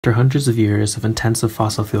After hundreds of years of intensive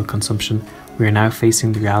fossil fuel consumption, we are now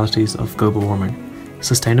facing the realities of global warming.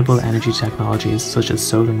 Sustainable energy technologies such as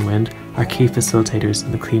solar and wind are key facilitators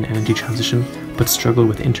in the clean energy transition, but struggle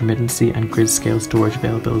with intermittency and grid-scale storage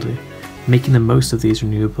availability. Making the most of these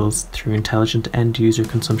renewables through intelligent end-user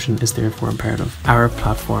consumption is therefore imperative. Our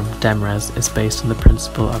platform, DemRes, is based on the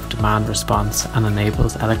principle of demand response and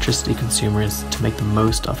enables electricity consumers to make the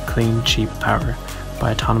most of clean, cheap power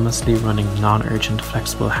by autonomously running non-urgent,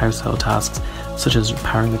 flexible household tasks such as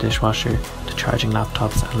powering the dishwasher to charging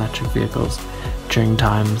laptops and electric vehicles during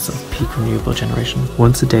times of peak renewable generation.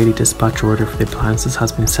 Once a daily dispatch order for the appliances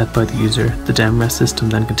has been set by the user, the DemRes system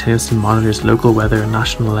then continuously monitors local weather and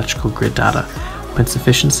national electrical grid data. When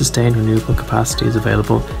sufficient sustained renewable capacity is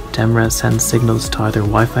available, DemRes sends signals to either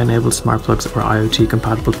Wi-Fi enabled smart plugs or IoT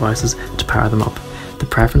compatible devices to power them up. The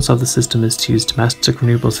preference of the system is to use domestic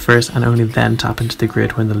renewables first and only then tap into the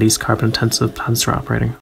grid when the least carbon intensive plants are operating.